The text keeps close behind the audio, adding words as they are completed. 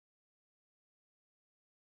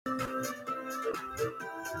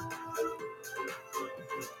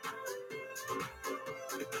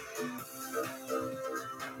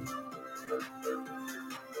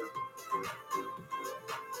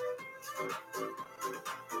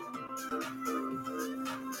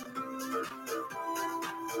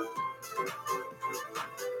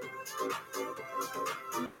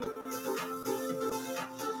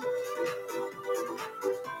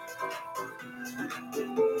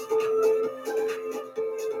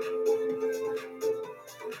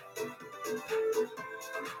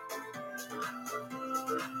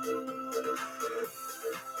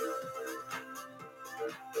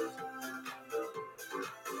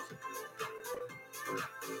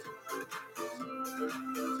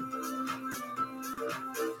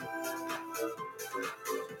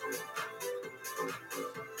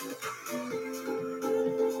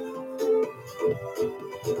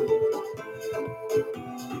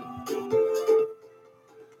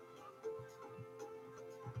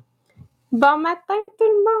Bon matin tout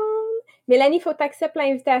le monde! Mélanie, il faut que tu acceptes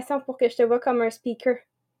l'invitation pour que je te vois comme un speaker.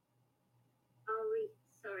 Ah oui,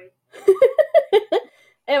 sorry.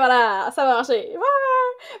 Et voilà, ça va marcher.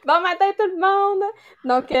 Bon matin tout le monde!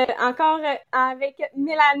 Donc, encore avec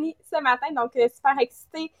Mélanie ce matin. Donc, super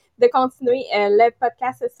excitée de continuer le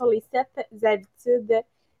podcast sur les 7 habitudes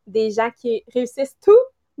des gens qui réussissent tout.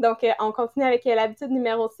 Donc, on continue avec l'habitude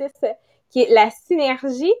numéro 6 qui est la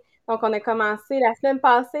synergie. Donc, on a commencé la semaine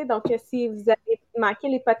passée. Donc, si vous avez manqué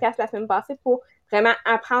les podcasts la semaine passée, pour vraiment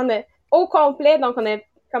apprendre au complet. Donc, on a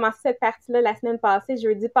commencé cette partie-là la semaine passée,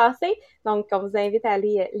 jeudi passé. Donc, on vous invite à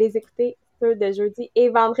aller les écouter, ceux de jeudi et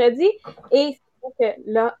vendredi. Et c'est sûr que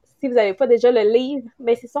là, si vous n'avez pas déjà le livre,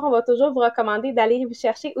 bien, c'est sûr, on va toujours vous recommander d'aller vous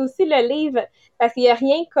chercher aussi le livre parce qu'il n'y a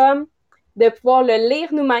rien comme de pouvoir le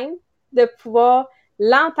lire nous-mêmes, de pouvoir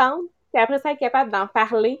l'entendre, puis après ça, être capable d'en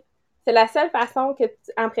parler. C'est la seule façon que,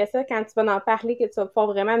 après ça, quand tu vas en parler, que tu vas pouvoir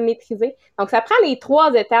vraiment maîtriser. Donc, ça prend les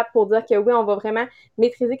 3 étapes pour dire que oui, on va vraiment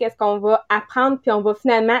maîtriser qu'est-ce qu'on va apprendre, puis on va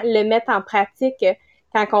finalement le mettre en pratique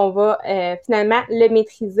quand on va finalement le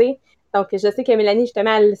maîtriser. Donc, je sais que Mélanie,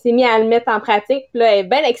 justement, elle s'est mise à le mettre en pratique, puis là, elle est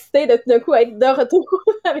bien excitée de tout d'un coup être de retour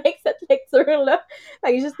avec cette lecture-là.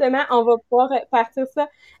 Fait que justement, on va pouvoir partir ça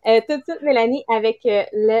tout de suite, Mélanie, avec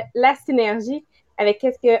la synergie, avec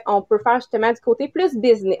qu'est-ce qu'on peut faire justement du côté plus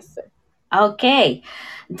business. OK.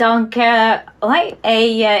 Donc, ouais,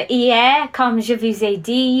 et hier, comme je vous ai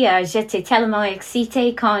dit, j'étais tellement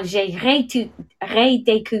excitée quand j'ai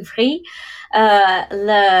redécouvert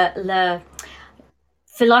le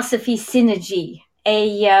philosophie Synergie.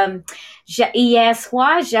 Et hier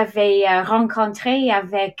soir, j'avais rencontré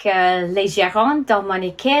avec les gérants dans mon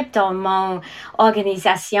équipe, dans mon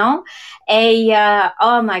organisation. Et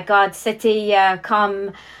oh my God, c'était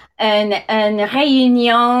comme une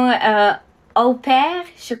réunion au pair,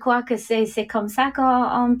 je crois que c'est comme ça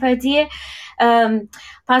qu'on peut dire,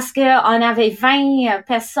 parce que on avait 20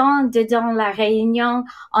 personnes dedans la réunion,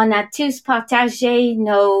 on a tous partagé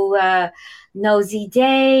nos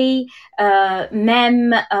idées,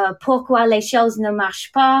 même pourquoi les choses ne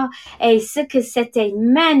marchent pas. Et ce que c'était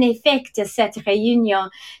magnifique de cette réunion,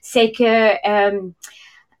 c'est que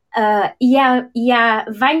il y a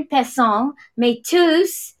 20 personnes, mais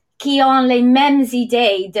tous qui ont les mêmes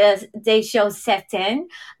idées des choses certaines.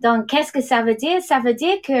 Donc, qu'est-ce que ça veut dire? Ça veut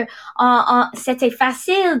dire que c'était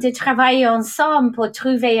facile de travailler ensemble pour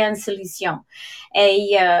trouver une solution.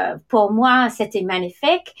 Et pour moi, c'était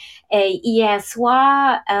magnifique. Et hier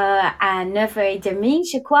soir, à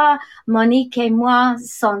 9h30, je crois, Monique et moi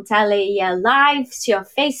sont allés live sur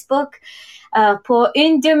Facebook. Pour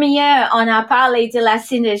une demi-heure, on a parlé de la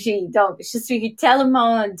synergie. Donc, je suis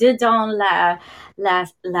tellement dedans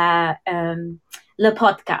le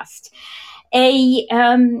podcast. Et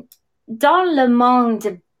dans le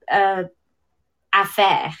monde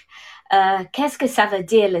affaires, qu'est-ce que ça veut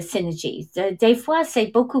dire la synergie? Des fois, c'est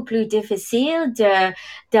beaucoup plus difficile de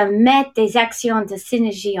mettre des actions de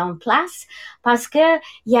synergie en place parce que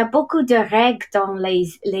il y a beaucoup de règles dans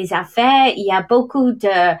les affaires, il y a beaucoup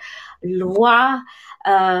de lois,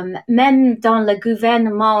 même dans le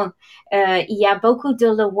gouvernement, il y a beaucoup de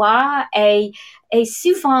lois et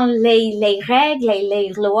souvent les règles et les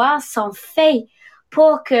lois sont faites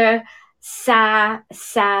pour que ça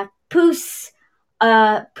pousse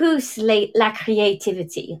la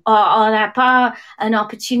créativité. On n'a pas une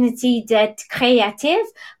opportunité d'être créatif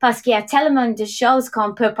parce qu'il y a tellement de choses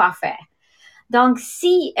qu'on peut pas faire. Donc,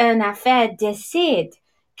 si une affaire décide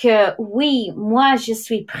que oui, moi, je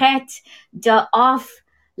suis prête d'offrir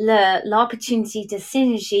l'opportunité de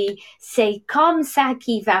synergie, c'est comme ça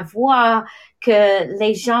qu'il va voir que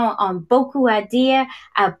les gens ont beaucoup à dire,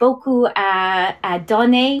 beaucoup à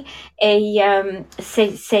donner et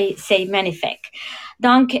c'est magnifique.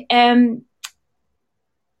 Donc,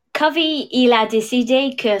 Covey, il a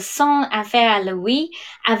décidé que son affaire à lui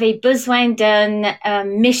avait besoin d'un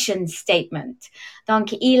mission statement.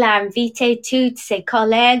 Donc, il a invité tous ses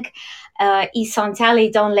collègues. Ils sont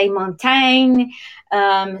allés dans les montagnes.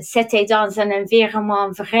 C'était dans un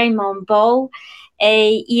environnement vraiment beau.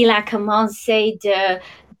 Et il a commencé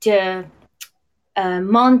de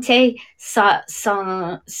monter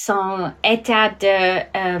son état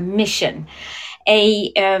de mission.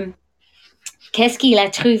 Et qu'est-ce qu'il a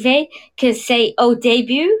trouvé? Que c'est au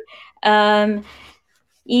début,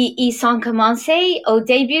 ils sont commencés. Au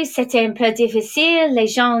début, c'était un peu difficile. Les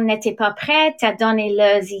gens n'étaient pas prêts à donner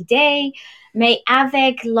leurs idées. Mais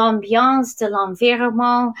avec l'ambiance de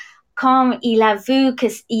l'environnement, comme il a vu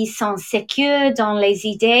qu'ils sont sécures dans les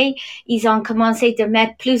idées, ils ont commencé de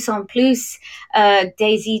mettre plus en plus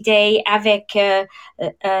des idées avec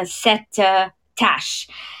cette tâche.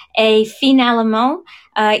 Et finalement,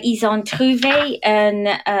 ils ont trouvé un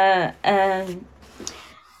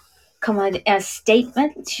statement,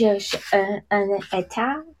 un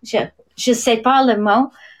état, je sais pas le mot.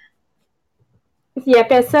 Il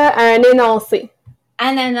appelle ça un énoncé.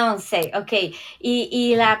 Un énoncé, OK.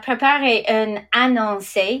 Il a préparé un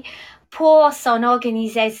énoncé pour son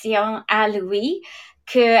organisation à lui,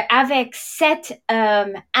 qu'avec cette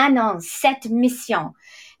annonce, cette mission,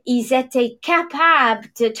 ils étaient capables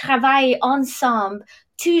de travailler ensemble,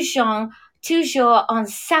 toujours en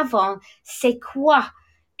savant c'est quoi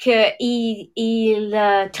qu'ils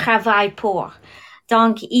travaillent pour.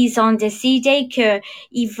 Donc, ils ont décidé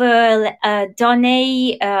qu'ils veulent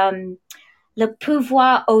donner le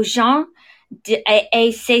pouvoir aux gens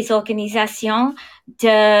et ces organisations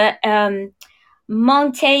de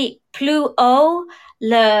monter plus haut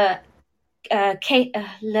le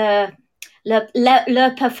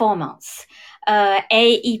performance.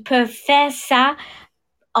 Et ils peuvent faire ça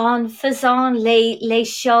en faisant les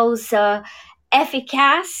choses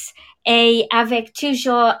efficaces et avec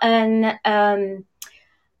toujours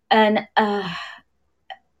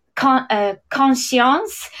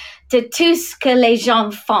conscience de tout ce que les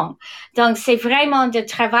gens font. Donc, c'est vraiment de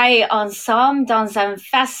travailler ensemble dans une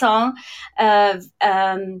façon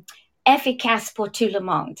efficace pour tout le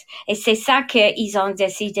monde. Et c'est ça qu'ils ont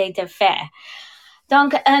décidé de faire.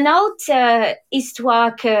 Donc, une autre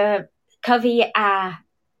histoire que Covey a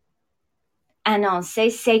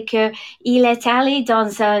annoncé, c'est que il est allé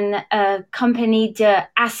dans une compagnie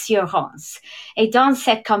d'assurance. Et dans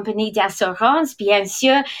cette compagnie d'assurance, bien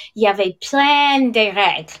sûr, il y avait plein de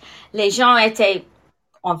règles. Les gens étaient,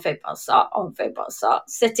 on fait pas ça, on fait pas ça.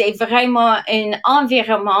 C'était vraiment un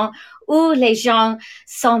environnement où les gens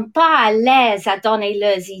sont pas à l'aise à donner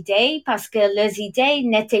leurs idées parce que leurs idées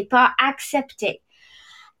n'étaient pas acceptées.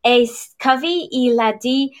 Et Covey, il a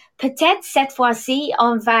dit, peut-être cette fois-ci,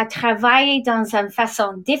 on va travailler dans une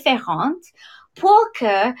façon différente pour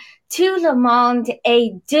que tout le monde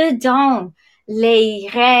ait dedans les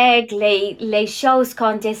règles, les choses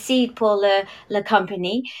qu'on décide pour la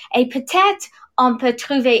compagnie. Et peut-être on peut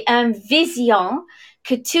trouver une vision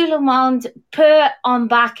que tout le monde peut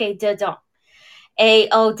embarquer dedans. Et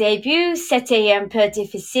au début, c'était un peu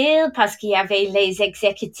difficile parce qu'il y avait les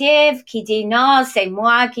exécutifs qui disent non, c'est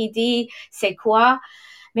moi qui dis c'est quoi.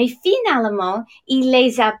 Mais finalement, il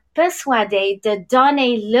les a persuadés de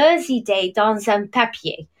donner leurs idées dans un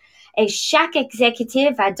papier. Et chaque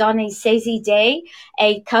exécutif a donné ses idées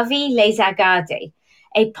et Covey les a gardées.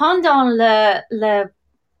 Et pendant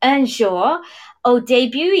un jour, au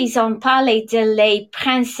début, ils ont parlé de les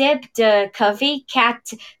principes de Covey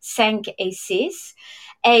 4, 5 et 6.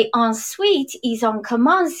 Et ensuite, ils ont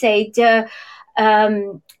commencé de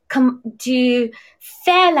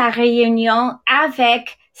faire la réunion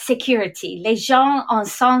avec security. Les gens ont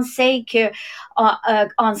senti qu'ils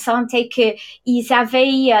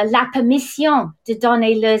avaient la permission de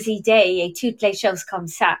donner leurs idées et toutes les choses comme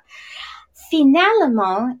ça.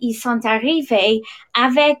 Finalement, ils sont arrivés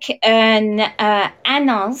avec une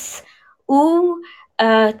annonce où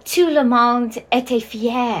tout le monde était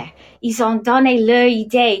fier. Ils ont donné leur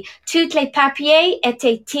idée. Tous les papiers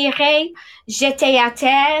étaient tirés, jetés à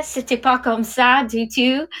terre. C'était pas comme ça du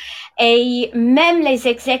tout. Et même les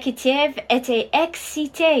exécutifs étaient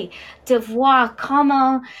excités de voir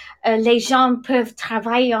comment les gens peuvent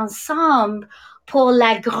travailler ensemble pour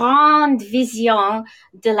la grande vision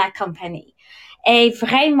de la compagnie. Et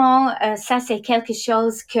vraiment, ça c'est quelque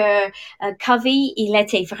chose que Covey, il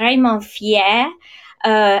était vraiment fier.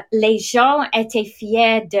 Les gens étaient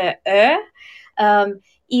fiers de eux.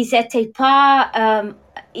 ils étaient pas,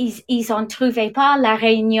 ils ont trouvé pas la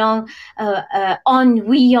réunion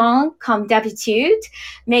ennuyante comme d'habitude,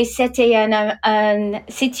 mais c'était une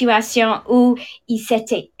situation où ils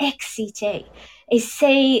étaient excités. Et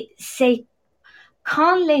c'est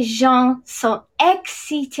quand les gens sont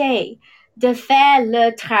excités de faire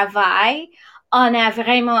le travail, on a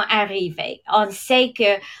vraiment arrivé. On sait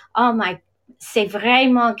que, oh my, c'est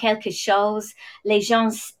vraiment quelque chose. Les gens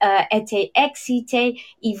étaient excités,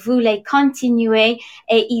 ils voulaient continuer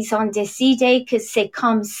et ils ont décidé que c'est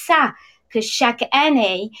comme ça que chaque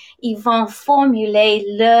année, ils vont formuler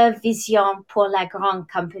leur vision pour la grande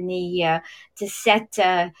compagnie de cette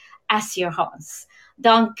assurance.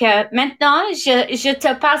 Donc, maintenant, je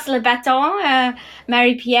te passe le bâton,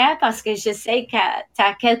 Marie-Pierre, parce que je sais que tu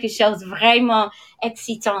as quelque chose de vraiment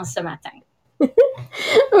excitant ce matin.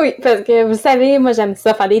 Oui, parce que vous savez, moi j'aime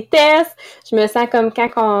ça faire des tests. Je me sens comme quand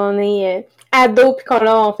on est ado puis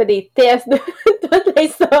on fait des tests de toutes les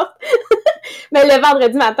sortes. Mais le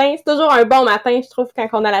vendredi matin, c'est toujours un bon matin, je trouve, quand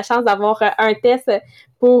on a la chance d'avoir un test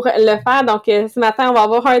pour le faire. Donc, ce matin, on va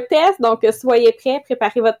avoir un test. Donc, soyez prêts,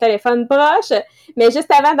 préparez votre téléphone proche. Mais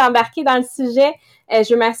juste avant d'embarquer dans le sujet,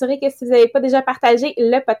 je veux m'assurer que si vous n'avez pas déjà partagé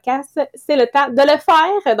le podcast, c'est le temps de le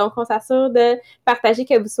faire. Donc, on s'assure de partager,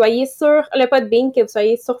 que vous soyez sur le Podbean, que vous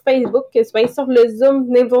soyez sur Facebook, que vous soyez sur le Zoom,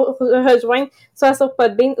 venez vous rejoindre, soit sur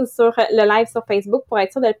Podbean ou sur le live sur Facebook pour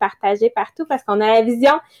être sûr de le partager partout parce qu'on a la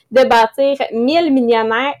vision de bâtir 1000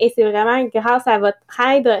 millionnaires et c'est vraiment grâce à votre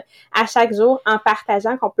aide à chaque jour en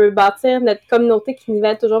partageant qu'on peut bâtir notre communauté qui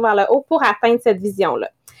nivelle toujours vers le haut pour atteindre cette vision-là.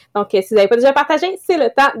 Donc, si vous n'avez pas déjà partagé, c'est le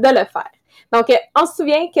temps de le faire. Donc, on se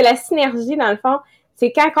souvient que la synergie, dans le fond,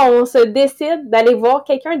 c'est quand on se décide d'aller voir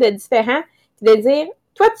quelqu'un de différent et de dire,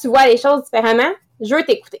 toi, tu vois les choses différemment, je veux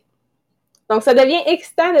t'écouter. Donc, ça devient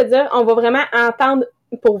excitant de dire, on va vraiment entendre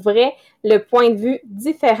pour vrai le point de vue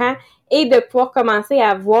différent et de pouvoir commencer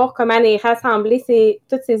à voir comment les rassembler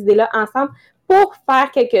toutes ces idées-là ensemble pour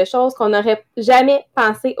faire quelque chose qu'on n'aurait jamais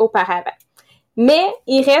pensé auparavant. Mais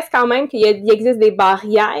il reste quand même qu'il existe des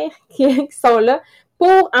barrières qui sont là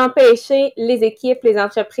pour empêcher les équipes, les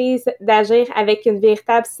entreprises d'agir avec une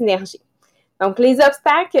véritable synergie. Donc, les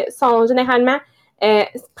obstacles sont généralement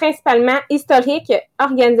principalement historiques,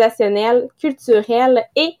 organisationnels, culturels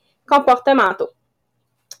et comportementaux.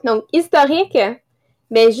 Donc, historique,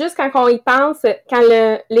 mais juste quand on y pense, quand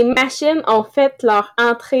les machines ont fait leur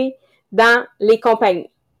entrée dans les compagnies.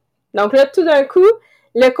 Donc là, tout d'un coup,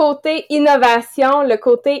 le côté innovation, le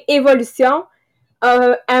côté évolution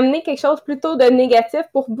a amené quelque chose plutôt de négatif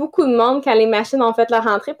pour beaucoup de monde quand les machines ont fait leur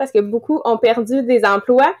entrée parce que beaucoup ont perdu des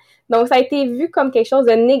emplois. Donc, ça a été vu comme quelque chose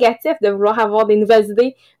de négatif de vouloir avoir des nouvelles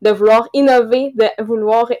idées, de vouloir innover, de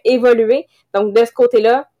vouloir évoluer. Donc, de ce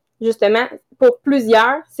côté-là, justement, pour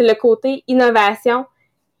plusieurs, c'est le côté innovation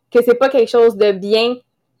que c'est pas quelque chose de bien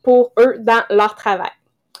pour eux dans leur travail.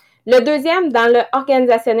 Le deuxième, dans le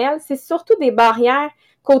organisationnel, c'est surtout des barrières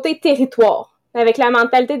côté territoire, avec la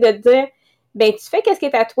mentalité de dire, ben tu fais qu'est-ce qui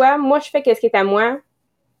est à toi, moi je fais qu'est-ce qui est à moi.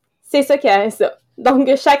 C'est ça qui est ça. Donc,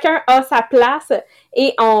 chacun a sa place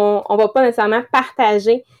et on va pas nécessairement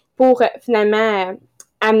partager pour finalement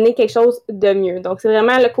amener quelque chose de mieux. Donc, c'est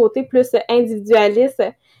vraiment le côté plus individualiste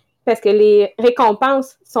parce que les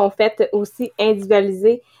récompenses sont faites aussi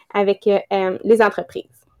individualisées avec les entreprises.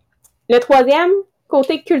 Le troisième,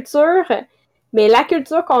 côté culture, mais la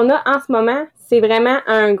culture qu'on a en ce moment, c'est vraiment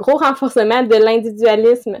un gros renforcement de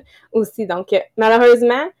l'individualisme aussi. Donc,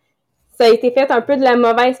 malheureusement, ça a été fait un peu de la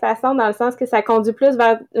mauvaise façon dans le sens que ça conduit plus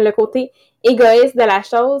vers le côté égoïste de la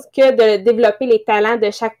chose que de développer les talents de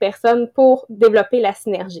chaque personne pour développer la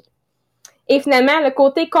synergie. Et finalement, le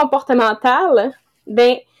côté comportemental,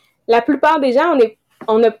 ben la plupart des gens,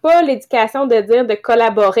 on n'a pas l'éducation de dire de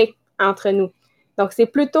collaborer entre nous. Donc, c'est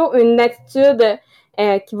plutôt une attitude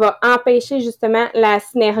qui va empêcher justement la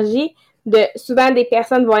synergie. Souvent, des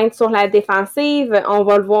personnes vont être sur la défensive. On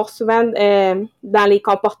va le voir souvent dans les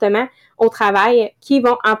comportements au travail qui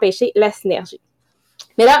vont empêcher la synergie.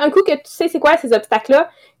 Mais là, un coup que tu sais c'est quoi ces obstacles-là,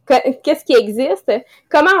 qu'est-ce qui existe,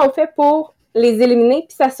 comment on fait pour les éliminer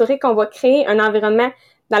puis s'assurer qu'on va créer un environnement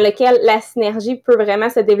dans lequel la synergie peut vraiment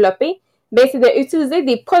se développer, bien, c'est d'utiliser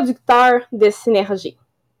des producteurs de synergie.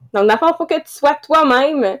 Donc, dans le fond, il faut que tu sois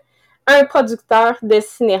toi-même un producteur de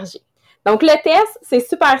synergie. Donc, le test, c'est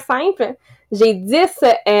super simple. J'ai 10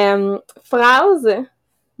 phrases,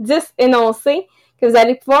 10 énoncés que vous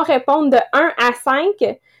allez pouvoir répondre de 1 à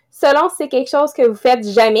 5 selon si c'est quelque chose que vous faites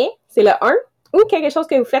jamais, c'est le 1, ou quelque chose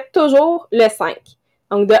que vous faites toujours, le 5.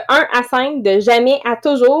 Donc, de 1 à 5, de jamais à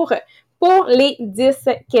toujours pour les 10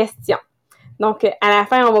 questions. Donc, à la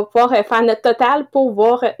fin, on va pouvoir faire notre total pour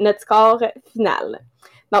voir notre score final.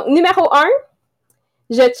 Donc, numéro 1,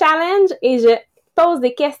 je challenge et je pose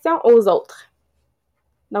des questions aux autres.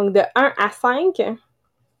 Donc, de 1 à 5,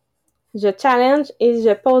 je challenge et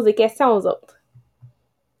je pose des questions aux autres.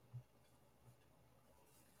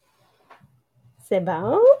 C'est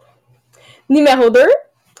bon. Numéro 2,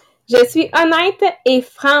 je suis honnête et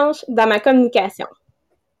franche dans ma communication.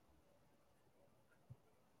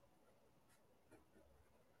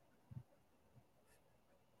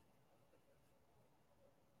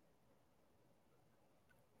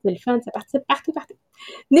 C'est le fun, ça participe partout.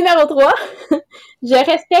 Numéro 3, je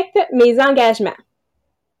respecte mes engagements.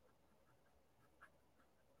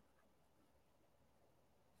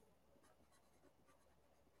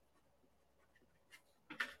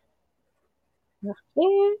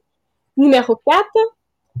 Parfait. Numéro 4,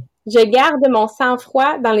 je garde mon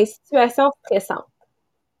sang-froid dans les situations stressantes.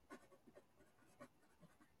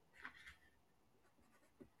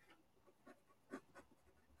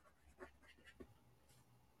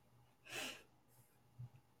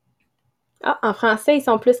 Ah, en français, ils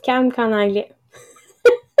sont plus calmes qu'en anglais.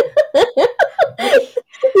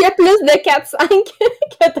 Il y a plus de 4-5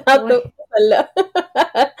 que tantôt, celle-là.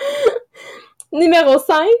 Numéro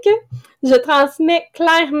 5, je transmets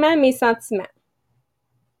clairement mes sentiments.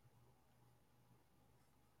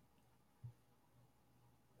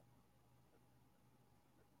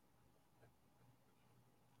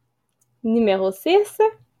 Numéro 6,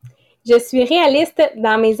 je suis réaliste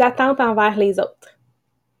dans mes attentes envers les autres.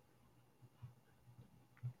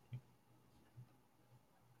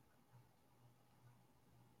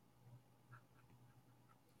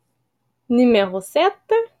 Numéro 7,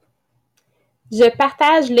 je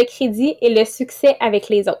partage le crédit et le succès avec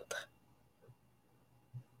les autres.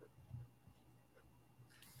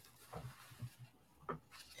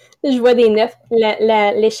 Je vois des 9.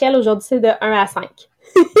 L'échelle aujourd'hui, c'est de 1 à 5.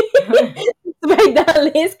 Tu vas être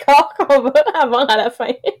dans les scores qu'on va avoir à la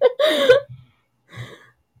fin.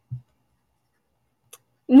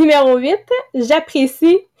 Numéro 8,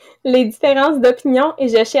 j'apprécie les différences d'opinion et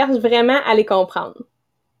je cherche vraiment à les comprendre.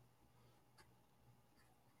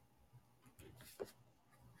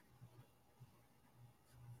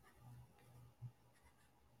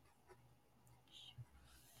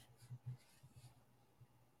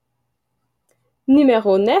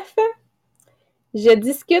 Numéro 9, je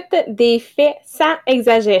discute des faits sans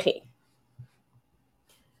exagérer.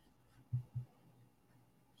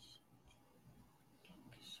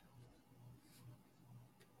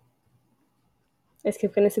 Est-ce que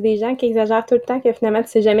vous connaissez des gens qui exagèrent tout le temps, que finalement tu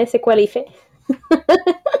sais jamais c'est quoi les faits?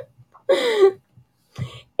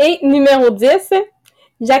 Et numéro 10,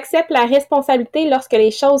 j'accepte la responsabilité lorsque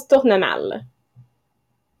les choses tournent mal.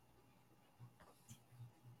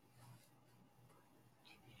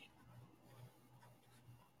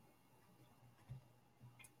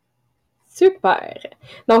 Super!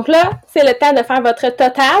 Donc là, c'est le temps de faire votre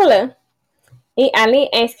total et aller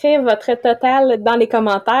inscrire votre total dans les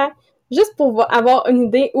commentaires juste pour avoir une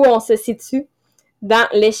idée où on se situe dans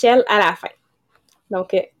l'échelle à la fin.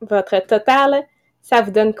 Donc, votre total, ça vous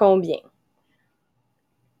donne combien?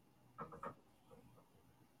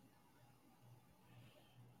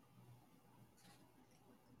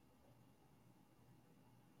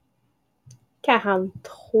 «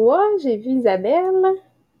 43, j'ai vu Isabelle.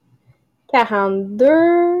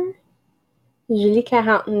 42, Julie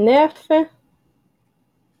 49,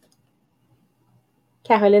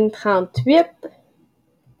 Caroline 38,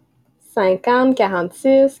 50,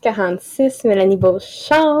 46, 46, Mélanie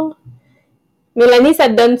Beauchamp. Mélanie, ça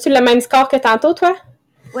te donne-tu le même score que tantôt, toi?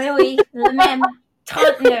 Oui, le même.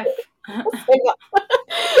 39. C'est bon.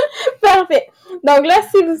 Parfait. Donc là,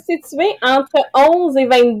 si vous vous situez entre 11 et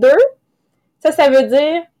 22, ça veut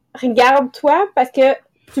dire, regarde-toi parce que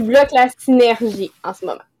tu bloques la synergie en ce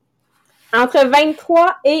moment. Entre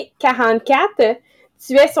 23 et 44,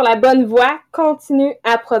 tu es sur la bonne voie, continue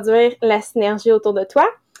à produire la synergie autour de toi.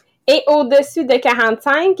 Et au-dessus de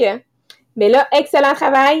 45, mais là, excellent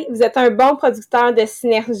travail, vous êtes un bon producteur de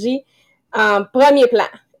synergie en premier plan.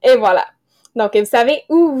 Et voilà. Donc, vous savez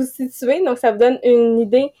où vous vous situez, donc ça vous donne une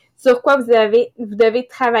idée sur quoi vous devez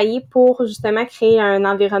travailler pour justement créer un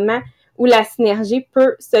environnement où la synergie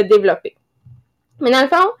peut se développer. Mais dans le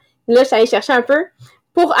fond, là, je suis allée chercher un peu.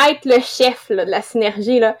 Pour être le chef là, de la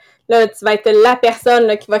synergie, là, tu vas être la personne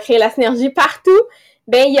là, qui va créer la synergie partout.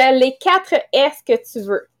 Ben, il y a les 4 S que tu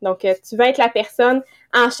veux. Donc, tu veux être la personne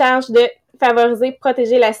en charge de favoriser,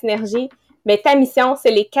 protéger la synergie. Ben, ta mission,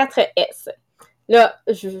 c'est les 4 S. Là,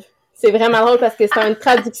 c'est vraiment drôle parce que c'est une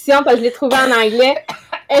traduction, parce que je l'ai trouvé en anglais.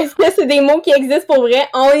 Est-ce que c'est des mots qui existent pour vrai?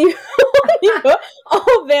 On y va,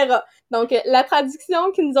 on verra. Donc, la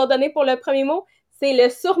traduction qu'ils nous ont donnée pour le premier mot, c'est le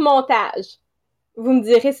surmontage. Vous me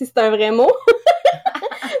direz si c'est un vrai mot.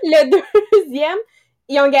 Le deuxième,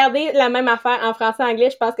 ils ont gardé la même affaire en français et anglais.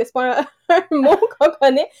 Je pense que c'est pas un mot qu'on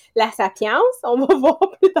connaît. La sapience, on va voir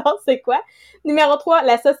plus tard c'est quoi. Numéro 3,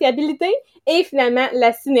 la sociabilité. Et finalement,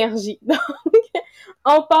 la synergie. Donc,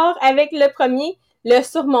 on part avec le premier, le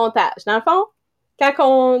surmontage. Dans le fond, quand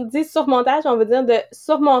on dit surmontage, on veut dire de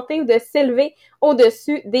surmonter ou de s'élever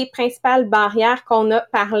au-dessus des principales barrières qu'on a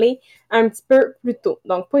parlé un petit peu plus tôt.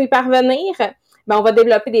 Donc, pour y parvenir, on va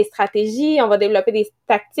développer des stratégies, on va développer des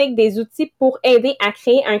tactiques, des outils pour aider à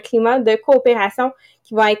créer un climat de coopération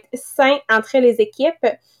qui va être sain entre les équipes,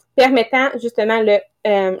 permettant justement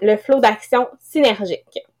le flot d'action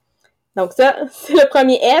synergique. Donc ça, c'est le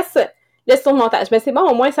premier S, le surmontage. Mais c'est bon,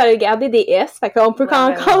 au moins ça a gardé des S, fait qu'on peut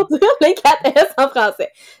encore dire les 4 S en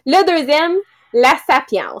français. Le deuxième, la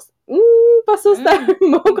sapience. Pas ça, c'est un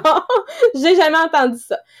mot j'ai jamais entendu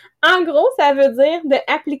ça. En gros, ça veut dire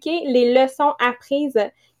d'appliquer les leçons apprises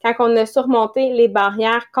quand on a surmonté les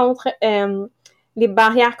barrières contre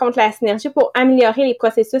la synergie pour améliorer les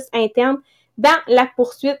processus internes dans la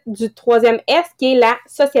poursuite du troisième S qui est la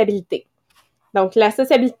sociabilité. Donc, la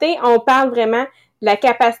sociabilité, on parle vraiment de la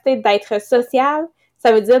capacité d'être social.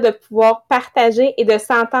 Ça veut dire de pouvoir partager et de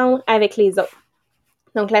s'entendre avec les autres.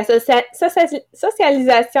 Donc, la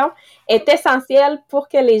socialisation est essentielle pour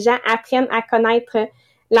que les gens apprennent à connaître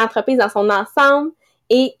l'entreprise dans son ensemble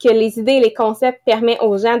et que les idées et les concepts permettent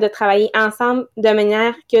aux gens de travailler ensemble de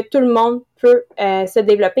manière que tout le monde peut se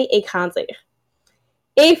développer et grandir.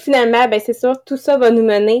 Et finalement, c'est sûr, tout ça va nous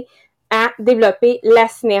mener à développer la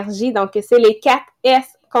synergie. Donc, c'est les 4 S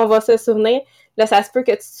qu'on va se souvenir. Là, ça se peut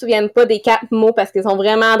que tu te souviennes pas des 4 mots parce qu'ils sont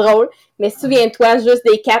vraiment drôles, mais souviens-toi juste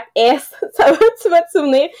des 4 S. Tu vas te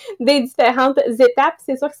souvenir des différentes étapes.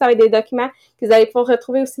 C'est sûr que ça va être des documents que vous allez pouvoir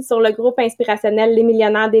retrouver aussi sur le groupe inspirationnel Les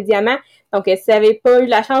Millionnaires des Diamants. Donc, si vous n'avez pas eu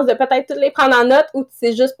la chance de peut-être toutes les prendre en note ou tu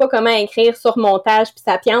sais juste pas comment écrire sur montage puis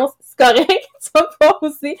sapience, c'est correct. Tu vas pouvoir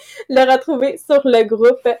aussi le retrouver sur le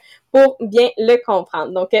groupe pour bien le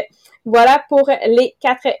comprendre. Donc, voilà pour les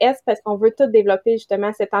 4 S parce qu'on veut tout développer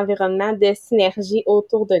justement cet environnement de synergie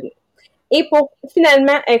autour de nous. Et pour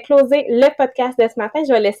finalement closer le podcast de ce matin,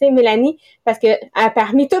 je vais laisser Mélanie parce que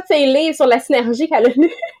parmi tous ses livres sur la synergie qu'elle a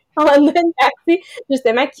lu, on a une partie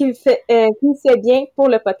justement qui fait bien pour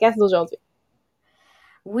le podcast d'aujourd'hui.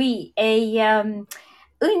 Oui, et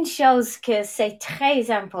une chose que c'est très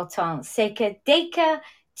important, c'est que dès que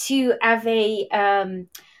tu avais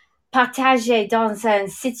partagé dans une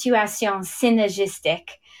situation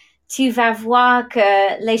synergistique, tu vas voir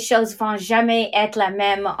que les choses vont jamais être la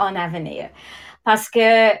même en avenir. Parce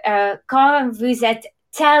que quand vous êtes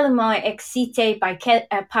tellement excité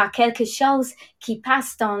par quelque chose qui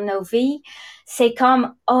passe dans nos vies, c'est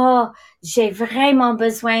comme, j'ai vraiment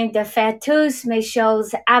besoin de faire toutes mes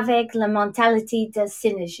choses avec la mentalité de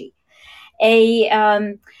synergie. Et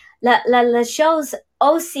la chose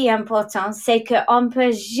aussi importante, c'est qu'on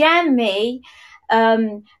peut jamais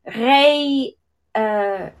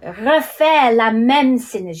refaire la même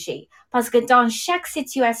synergie. Parce que dans chaque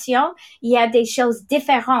situation, il y a des choses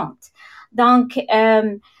différentes. Donc,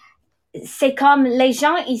 c'est comme les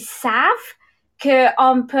gens, ils savent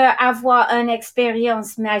qu'on peut avoir une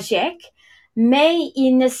expérience magique, mais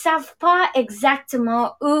ils ne savent pas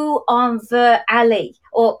exactement où on veut aller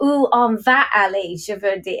ou où on va aller, je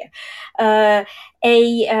veux dire.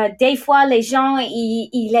 Des fois, les gens,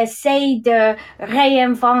 ils essayent de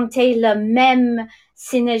réinventer le même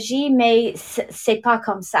synergie, mais c'est pas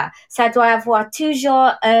comme ça. Ça doit avoir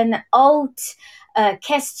toujours une autre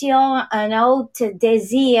question, un autre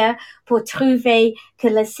désir pour trouver que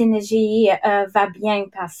la synergie va bien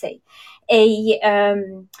passer. Et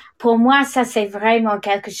pour moi, ça c'est vraiment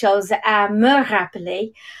quelque chose à me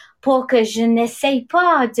rappeler pour que je n'essaye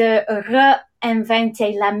pas de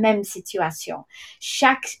réinventer la même situation.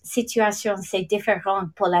 Chaque situation c'est différent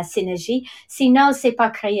pour la synergie, sinon c'est pas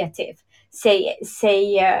créatif. C'est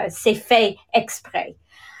fait exprès.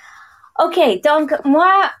 OK, donc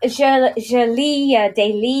moi, je lis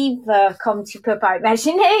des livres comme tu peux pas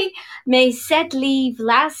imaginer, mais cet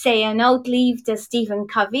livre-là, c'est un autre livre de Stephen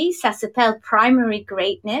Covey, ça s'appelle Primary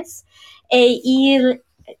Greatness, et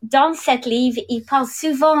dans cet livre, il parle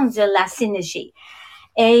souvent de la synergie.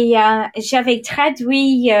 Et j'avais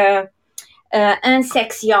traduit une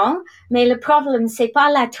section, mais le problème, c'est pas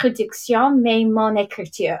la traduction, mais mon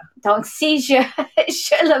écriture. Donc, si je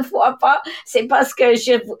le vois pas, c'est parce que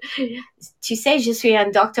tu sais, je suis un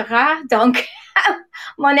doctorat, donc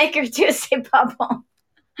mon écriture, c'est pas bon.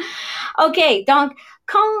 OK, donc,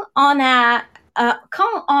 quand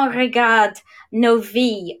on regarde nos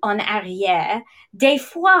vies en arrière, des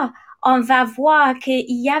fois, on va voir qu'il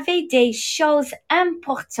y avait des choses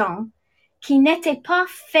importantes qui n'étaient pas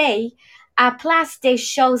faites à place des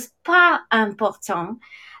choses pas importantes,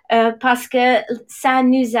 parce que ça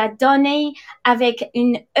nous a donné avec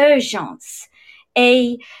une urgence.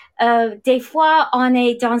 Et des fois, on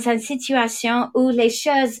est dans une situation où les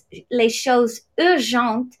choses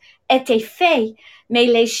urgentes étaient faites, mais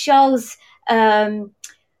les choses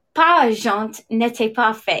pas urgentes n'étaient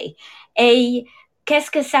pas faites. Et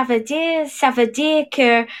qu'est-ce que ça veut dire? Ça veut dire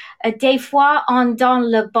que des fois, on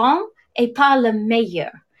donne le bon et pas le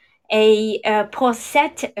meilleur. Et pour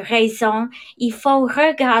cette raison, il faut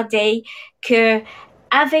regarder que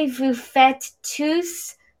avez-vous fait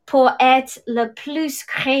tous pour être le plus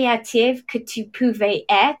créatif que tu pouvais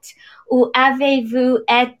être, ou avez-vous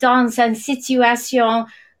été dans une situation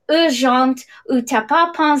urgente où t'as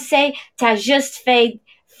pas pensé, t'as juste fait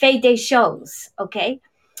des choses, ok?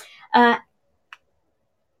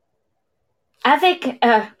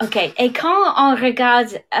 Et quand on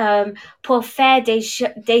regarde pour faire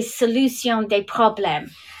des solutions des problèmes,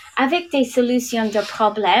 avec des solutions de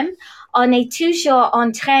problèmes, on est toujours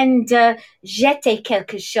en train de jeter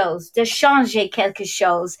quelque chose, de changer quelque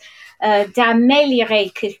chose,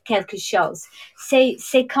 d'améliorer quelque chose.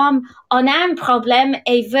 C'est comme on a un problème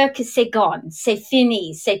et veut que c'est gone, c'est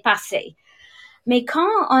fini, c'est passé. Mais quand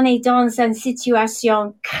on est dans une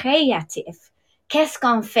situation créative, qu'est-ce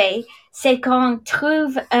qu'on fait? C'est qu'on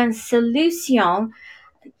trouve une solution,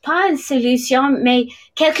 pas une solution, mais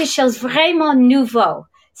quelque chose vraiment nouveau.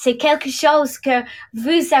 C'est quelque chose que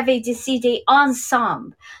vous avez décidé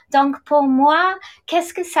ensemble. Donc, pour moi,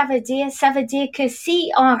 qu'est-ce que ça veut dire? Ça veut dire que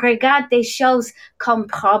si on regarde des choses comme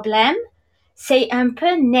problème, c'est un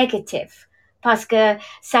peu négatif parce que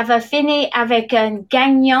ça va finir avec un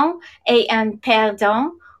gagnant et un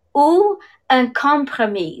perdant ou un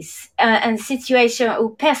compromis, une situation où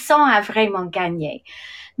personne a vraiment gagné.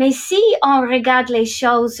 Mais si on regarde les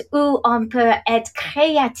choses où on peut être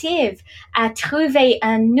créatif à trouver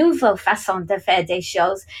une nouvelle façon de faire des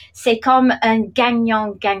choses, c'est comme un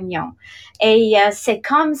gagnant-gagnant. Et c'est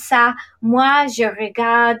comme ça, moi, je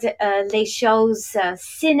regarde les choses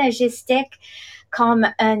synergistiques comme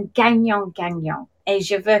un gagnant-gagnant. Et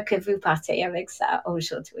je veux que vous partiez avec ça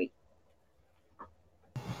aujourd'hui.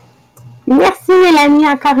 Merci Mélanie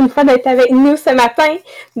encore une fois d'être avec nous ce matin.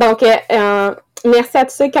 Donc, merci à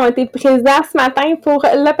tous ceux qui ont été présents ce matin pour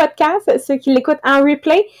le podcast, ceux qui l'écoutent en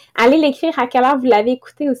replay. Allez l'écrire à quelle heure vous l'avez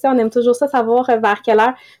écouté aussi. On aime toujours ça, savoir vers quelle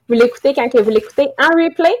heure vous l'écoutez quand vous l'écoutez en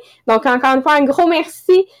replay. Donc, encore une fois, un gros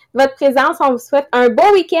merci de votre présence. On vous souhaite un bon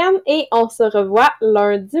week-end et on se revoit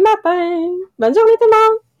lundi matin. Bonne journée tout le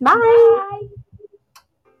monde! Bye!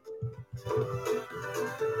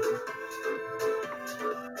 Bye.